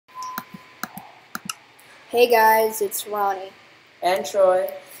Hey guys, it's Ronnie, And Troy.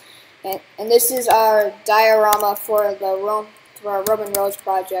 and this is our diorama for our Roman roads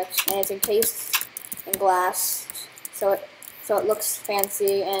project, and it's encased in glass, so it looks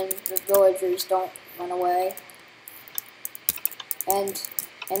fancy, and the villagers don't run away. And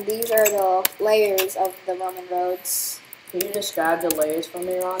these are the layers of the Roman roads. Can you describe the layers for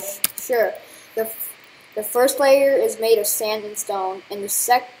me, Ronnie? Sure, the the first layer is made of sand and stone, and the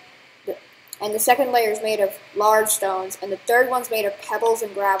second layer is made of large stones, and the third one's made of pebbles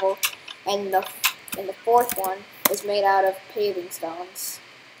and gravel, and the fourth one is made out of paving stones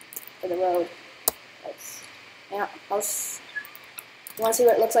for the road. Now, you want to see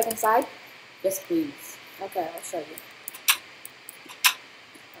what it looks like inside? Yes, please. Okay, I'll show you.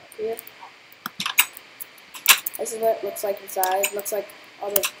 Here. This is what it looks like inside. It looks like all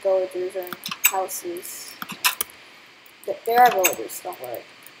the villagers are in houses. There are villagers, don't worry.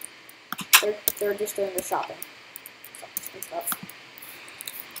 They're just doing their shopping and stuff.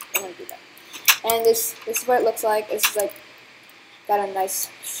 I'm gonna do that. And this is what it looks like. It's like got a nice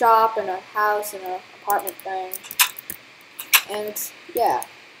shop and a house and an apartment thing. And yeah,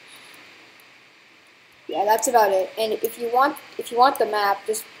 that's about it. And if you want the map,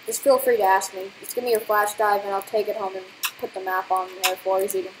 just feel free to ask me. Just give me your flash drive and I'll take it home and put the map on there for you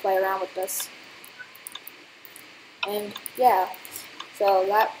so you can play around with this. And yeah, so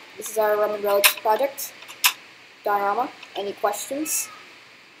this is our Roman roads project diorama. Any questions?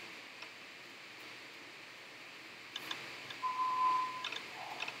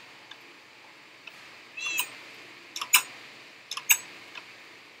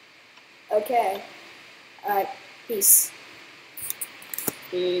 Okay. Alright, peace.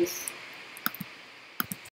 Peace.